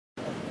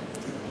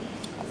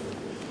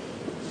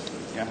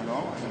Yeah,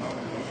 hello.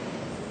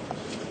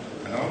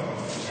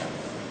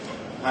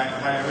 Hi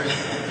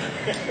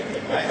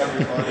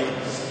everybody.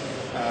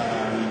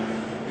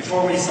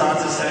 Before we start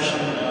the session,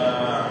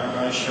 I'm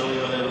going to show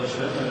you a little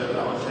film, a little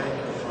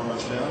outtake from a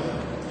film,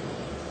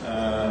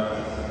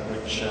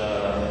 which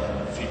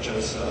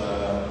features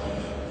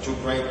two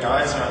great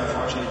guys who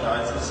unfortunately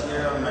died this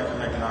year,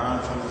 McLaren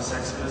from the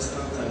Sex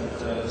Pistols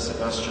and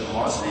Sebastian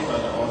Horsley,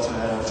 but also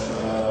have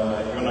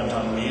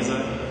Jonathan Mese,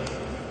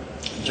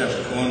 Jeff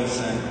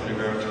Koons and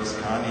Oliver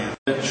Toscani,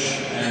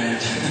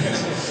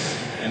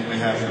 and we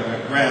have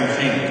Graham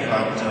Fink.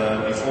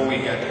 But before we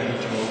get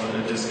into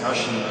the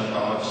discussion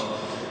about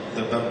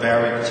the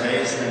barbaric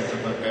taste and the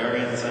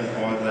barbarians and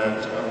all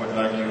that, I would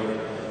like you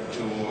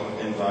to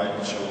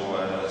invite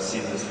to see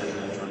this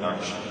little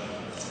introduction.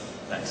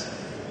 Thanks.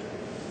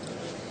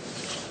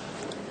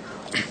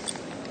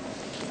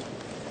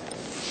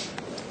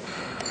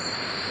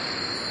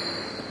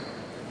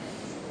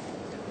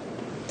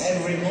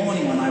 Every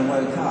morning when I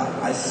woke up,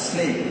 I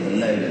sleep with a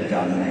loaded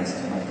gun next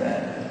to my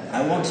bed.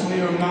 I want to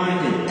be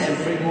reminded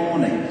every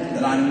morning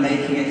that I'm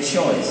making a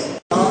choice.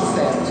 Art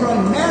fair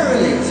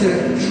primarily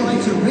to try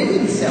to rid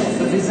himself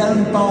of his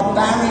own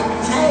barbaric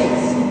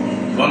taste.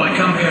 Well, I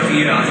come here every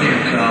year. I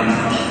think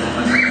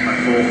my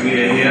fourth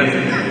year here,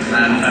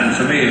 and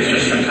for me it's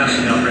just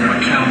fantastic. I bring my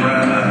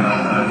camera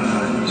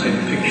and take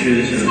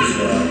pictures of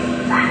a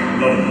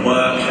lot of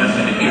work,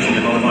 and it gives me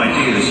a lot of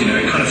ideas. You know,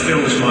 it kind of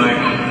fills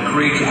my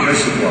creative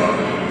reservoir,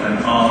 and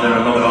there are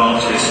a lot of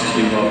artists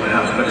who are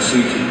perhaps better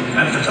suited to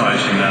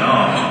advertising their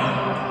art.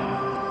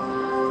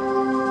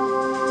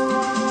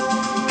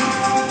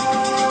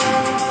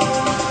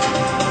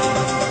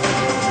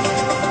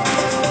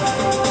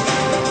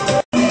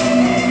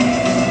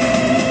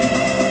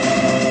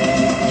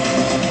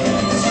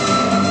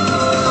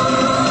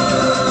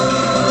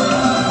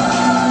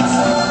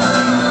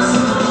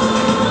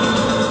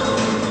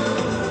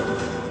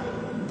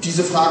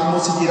 Diese Fragen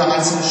muss sich jeder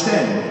Einzelne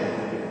stellen.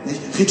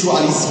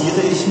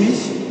 Ritualisiere ich mich,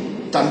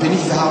 dann bin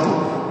ich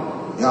Werbung.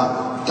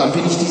 Ja, dann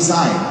bin ich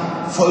Design.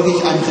 Folge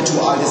ich einem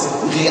Ritual des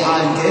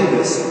realen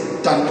Geldes,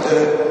 dann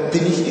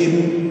bin ich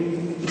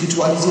eben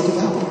ritualisierte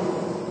Werbung.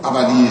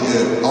 Aber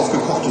die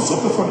aufgekochte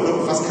Suppe von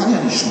irgendwas kann ja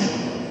nicht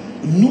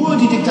schmecken. Nur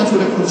die Diktatur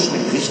der Kunst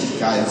schmeckt richtig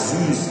geil,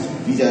 süß,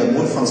 wie der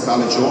Mund von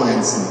Scarlett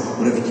Johansson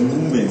oder wie die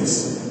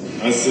Moomins.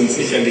 Das sind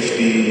sicherlich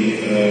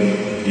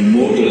die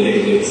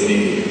Modelabels,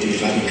 die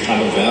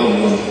radikale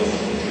Werbung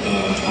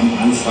am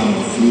Anfang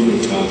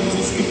geflügelt haben.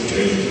 Es gibt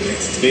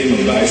extreme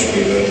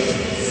Beispiele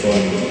von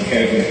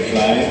Calvin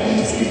Klein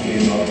und es gibt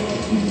eben auch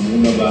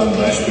wunderbare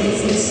Beispiele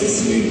von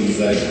Sisley, die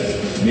seit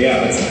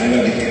mehr als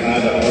einer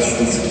Dekade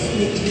ausschließlich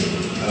mit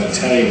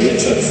Terry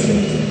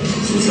Richardson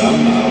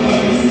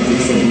zusammenarbeiten, die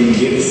von ihm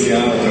jedes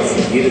Jahr oder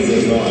für jede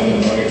Saison eine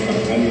neue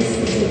Kampagne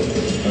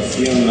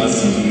fotografieren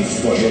lassen, die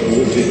vor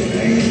Erotik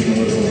eigentlich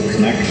nur so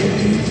knackt und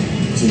die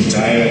zum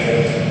Teil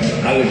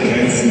alle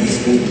Grenzen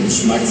des guten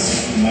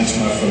Geschmacks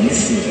manchmal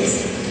vermissen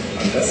lässt.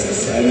 Und das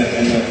ist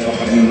auch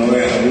eine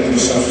neue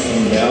Errungenschaft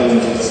von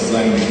Werbung,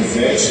 sozusagen die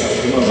Gesellschaft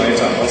immer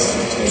weiter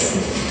auszutesten.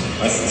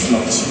 Was ist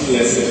noch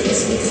zulässig,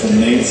 was wird vom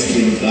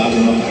Mainstream gerade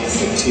noch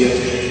akzeptiert,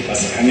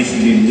 was kann ich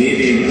in den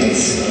Medien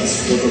als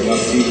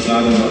Fotografie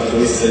gerade noch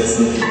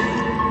durchsetzen.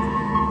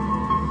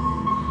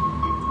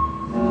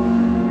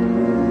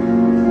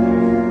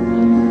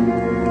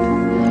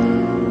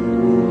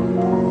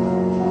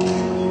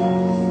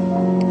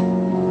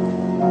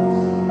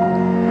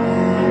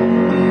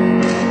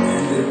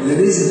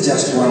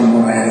 Just one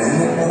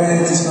morality.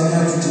 Morality has got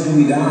nothing to do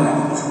with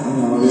art. You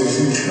know, there's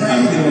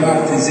incredible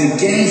art is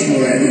against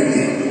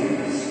morality.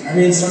 I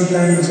mean,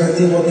 sometimes I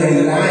think what I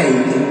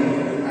like,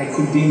 I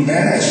could be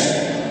embarrassed.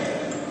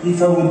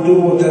 If I would do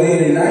what I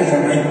really like, I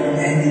might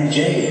end in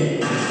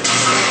jail.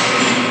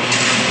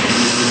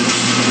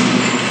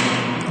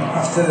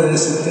 After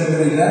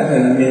September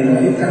 11, I mean,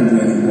 you can't do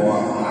any more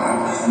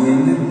art. I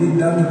mean, they've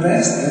done the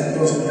best. That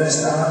was the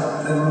best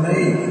art ever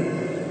made.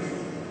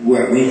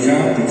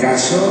 Guernica,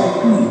 Picasso,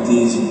 it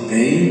is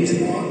paint,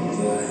 what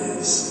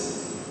is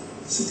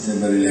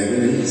September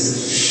 11 is.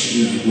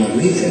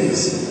 Guernica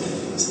is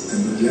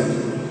September 11.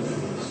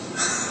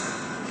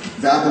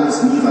 Werbung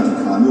ist nie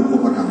radikal, nur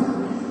Propaganda.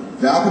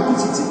 Werbung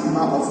bezieht sich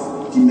immer auf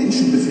die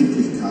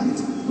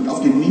Menschenbefindlichkeit und auf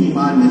den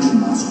minimalen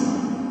Menschenmaßstab.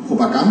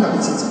 Propaganda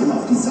bezieht sich immer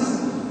auf die Sache,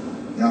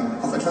 ja,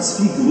 auf etwas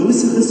viel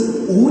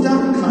Größeres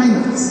oder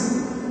Kleineres.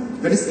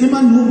 Wenn es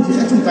immer nur um die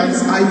Rettung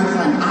deines eigenen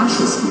kleinen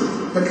Arsches geht,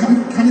 dann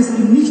kann es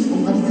eben nicht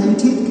um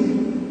Radikalität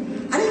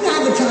gehen. I think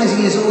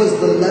advertising is always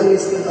the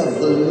lowest of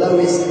the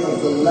lowest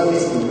of the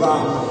lowest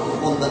rung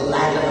on the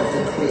ladder of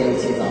the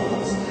creative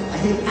arts. I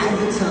think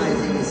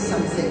advertising is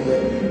something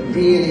that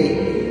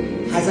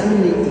really has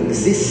only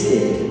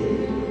existed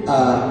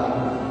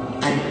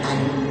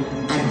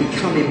and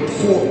become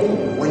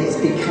important when it's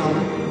become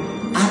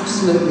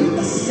absolutely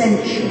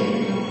essential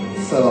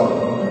for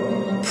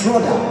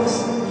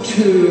products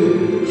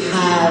to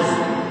have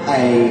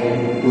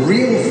a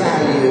real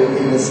value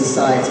in the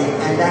society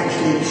and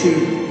actually to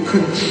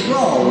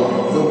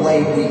control the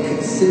way we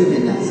consume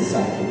in that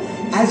society.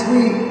 as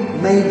we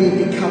maybe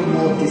become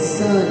more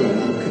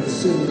discerning and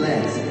consume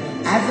less,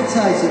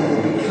 advertising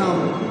will become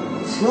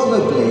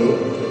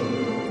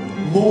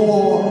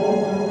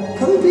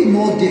probably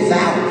more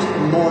devout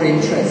and more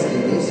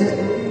interesting.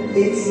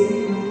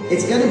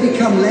 It's going to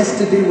become less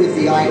to do with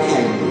the eye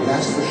candy,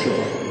 that's for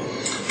sure.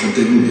 Und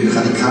den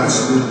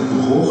radikalsten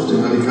Bruch,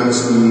 den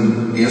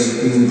radikalsten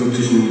ersten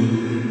wirklichen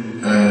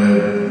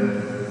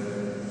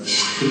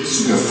Schritt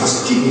sogar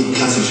fast gegen die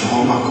klassische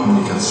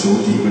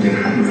Hallmark-Kommunikation, die über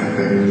den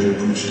Heimwerker in den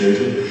Mittelpunkt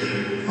stellte,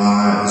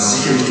 war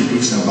sicherlich die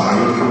Brixner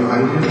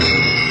Wagen-Kampagne.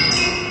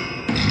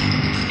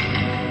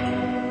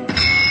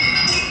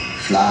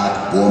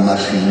 Schlag,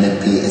 Bohrmaschine,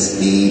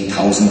 PSW,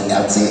 1000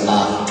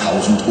 RCA,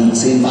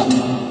 1010 Watt.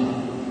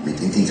 Mit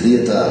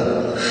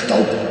integrierter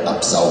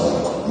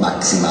Staubabsaugung,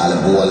 maximale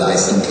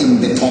Bohrleistung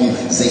im Beton,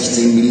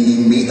 16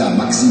 mm,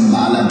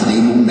 maximaler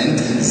Drehmoment,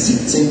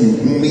 17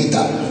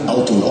 Newtonmeter,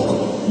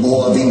 Autolog,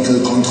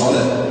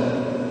 Bohrwinkelkontrolle.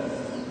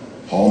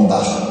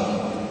 Hornbach,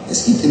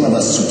 es gibt immer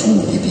was zu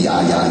tun, yippie,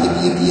 ja,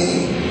 yippie,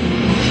 yippie.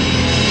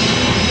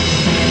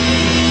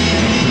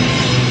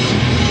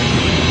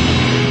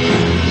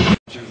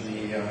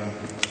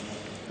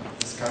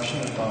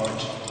 Discussion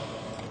about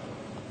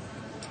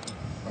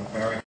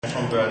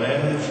from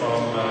Berlin,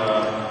 from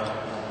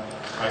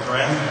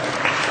Graham.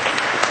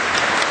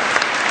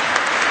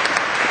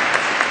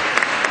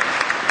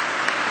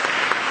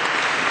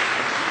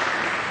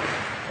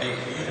 Hey,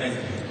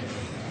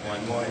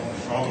 one more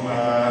from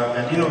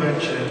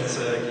Berlinovich, it's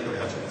Guido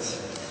Heffels.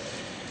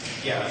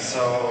 Yeah,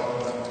 so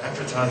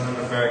advertising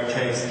with very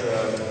taste.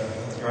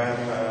 Graham,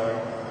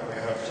 we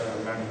heard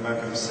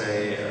Malcolm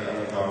say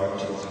about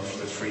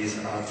the Fries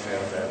art fair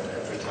that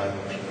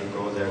advertising people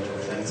go there to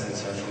cleanse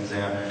themselves from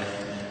their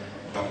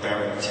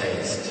barbaric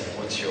taste.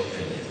 What's your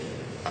opinion?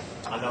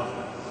 I love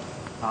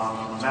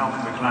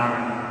Malcolm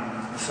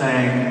McLaren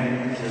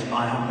saying that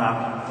I have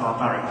that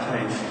barbaric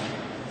taste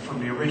from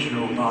the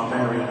original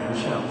barbarian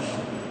himself.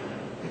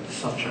 It's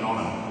such an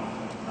honour.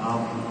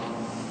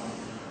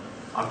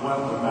 I've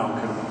worked with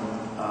Malcolm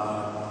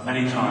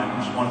many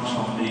times, once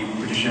on the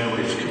British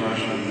Airways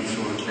commercial, you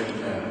saw a clip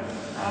there,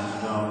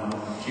 and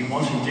he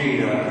was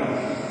indeed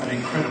an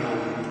incredible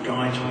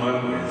guy to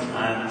work with,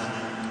 and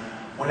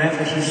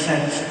whenever he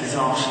sensed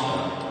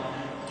disaster,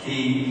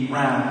 he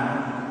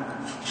ran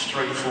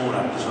straight for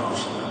that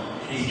disaster.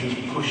 He just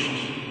pushed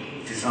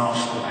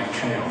disaster and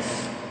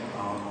chaos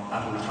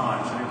at all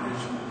times, and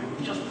it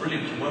was just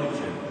brilliant to work with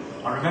him.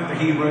 I remember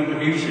he wrote the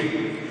music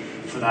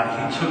for that.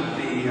 He took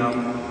the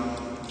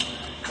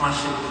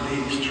classic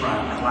Leeds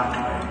track,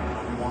 Wackley,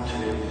 and we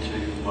wanted him to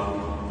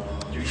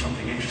do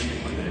something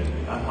interesting with it.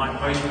 And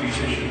like most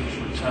musicians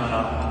would turn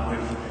up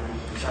with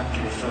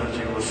exactly a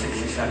 30 or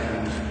 60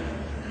 second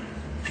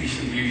piece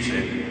of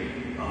music.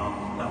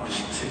 That was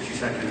 60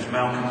 seconds.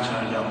 Malcolm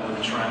turned up with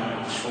a track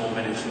that was 4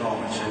 minutes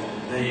long and said,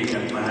 there you go,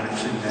 man,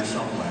 it's in there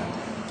somewhere.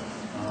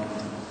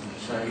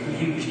 So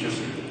he was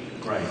just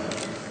great.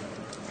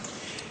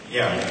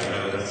 Yeah,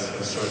 that's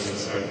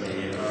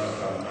certainly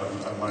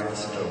a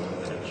milestone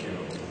that you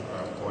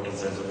quoted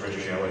as a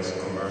British Airways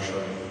commercial.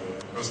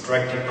 It was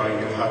directed by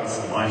Hugh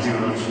Hudson. By Hugh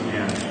Hudson,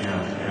 yeah.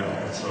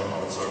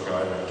 Also a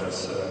guy that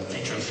does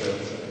feature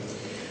films.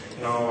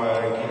 Now,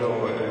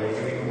 Guido,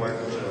 you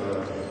worked with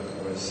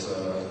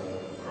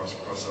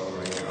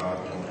crossovering art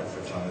and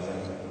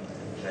advertising,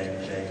 and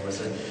playing with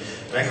it.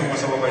 Malcolm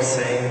was always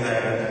saying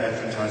that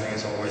advertising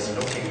is always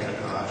looking at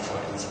art for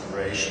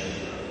inspiration.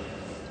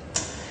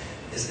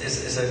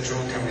 Is that true?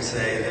 Can we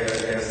say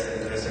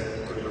there's a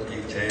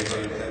good-looking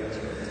table that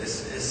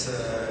is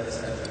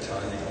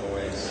advertising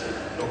always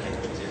looking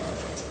to the art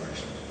for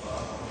inspiration?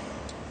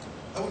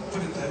 I would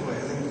put it that way. I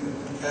think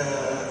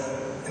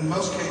in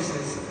most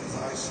cases, as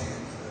I see it,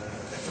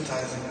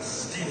 advertising is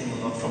stealing a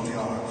lot from the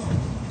art.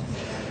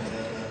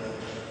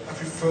 And I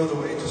prefer the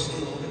way to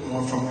steal a bit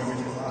more from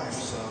everyday life.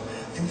 So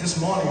I think this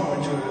morning I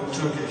went to a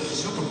Turkish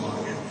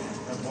supermarket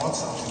and bought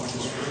something which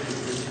is really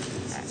pretty.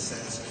 It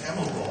says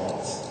camel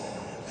balls.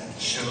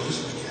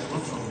 Shows the camel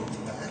from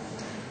the back,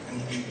 and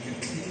you can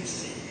clearly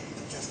see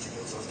the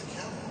testicles of the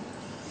camel.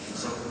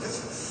 So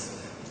this is,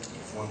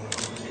 if one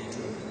would take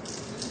to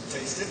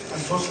taste it.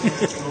 Unfortunately,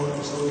 as you know, it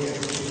was only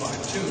able to buy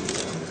 2,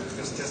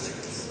 because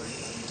testicles,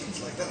 things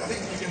like that. I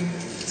think you can,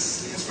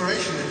 it's the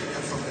inspiration that you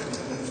get from it.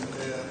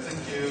 And I think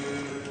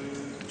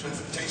to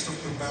have a taste of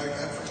barbaric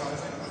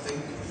advertising, I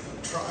think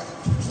try it.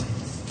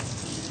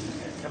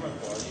 Camel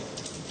ball.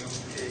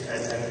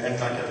 And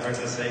like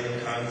I say,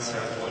 you can't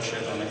sell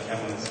bullshit on a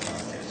camel's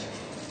market.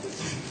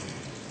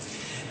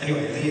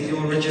 Anyway, the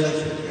original.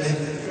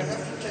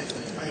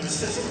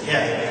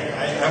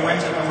 Yeah, I went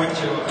to Oman to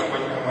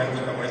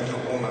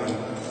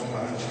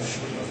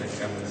shoot on the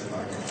camel's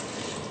market.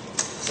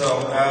 So,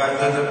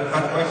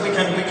 but we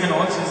can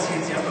also see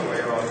it the other way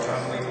around,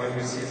 can't we? When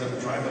we see the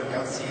private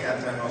gutsy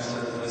advent of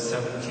the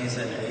 70s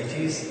and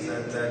 80s,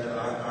 that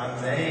aren't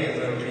they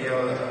the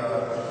real?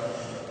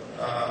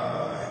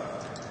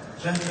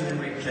 Gently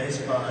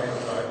replaced by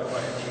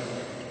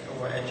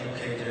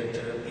overeducated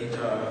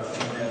beta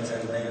females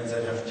and males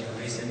that have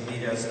degrees in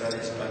media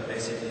studies, but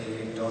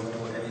basically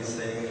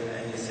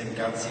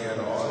gutsy at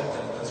all.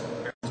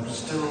 I'm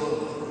still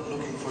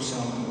looking for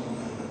some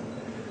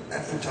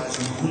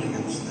advertising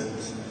hooligans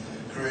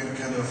that create a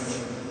kind of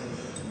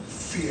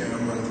fear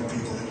among the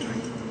people that are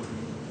doing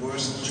the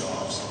worst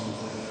jobs. And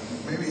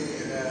maybe,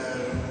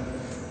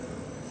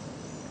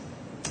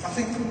 I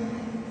think,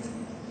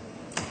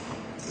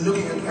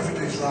 looking at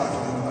everyday's life,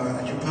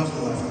 at your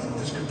personal life, I think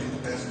this could be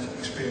the best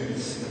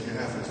experience that you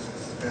have. It's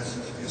the best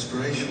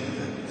inspiration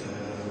that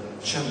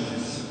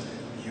challenges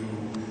you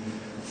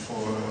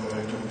for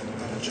doing a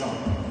better job.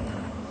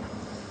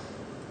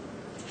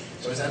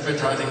 So is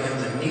advertising in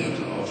the need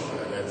of,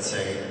 let's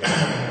say,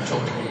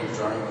 totally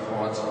drunk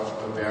hordes of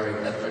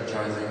barbaric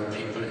advertising,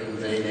 people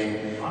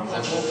invading,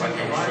 such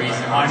fucking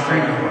freezing? I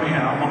think,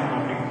 I'm often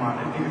a big man.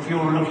 If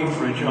you're looking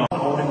for a job,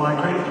 holding my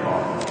creative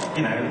department,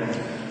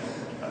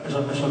 as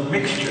a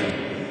mixture,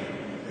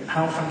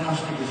 how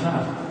fantastic is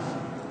that?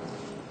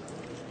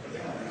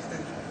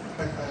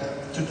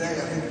 Today,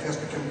 I think it has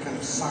become kind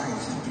of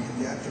science to be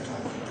in the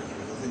advertising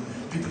business. I think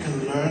people can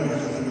learn it. I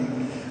think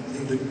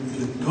in the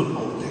good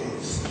old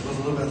days, it was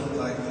a little bit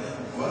like,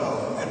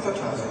 well,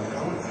 advertising,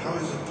 how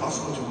is it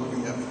possible to work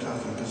in the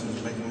advertising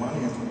business, make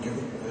money and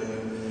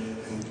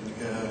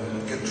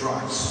get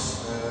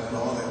drugs and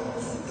all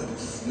that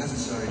is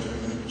necessary to do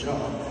a good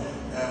job?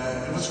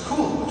 It was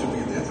cool to be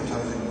in the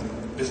advertising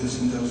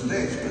business in those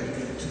days,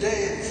 but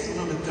today it's a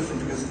little bit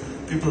different because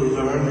people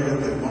learn it,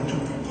 they want to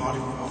be part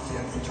of the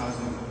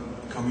advertising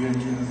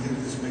community, and I think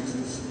this makes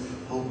this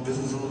whole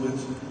business a little bit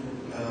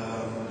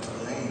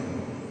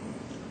lame.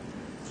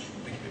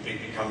 It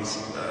becomes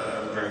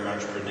very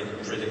much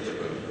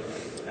predictable,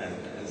 and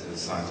the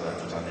science of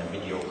advertising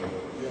mediocre.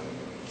 Yeah.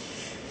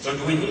 So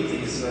do we need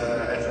these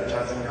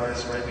advertising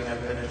guys raping and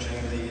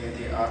pillaging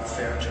the art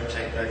fair to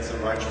take back the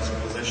righteous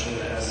position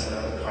as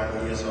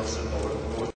pioneers of the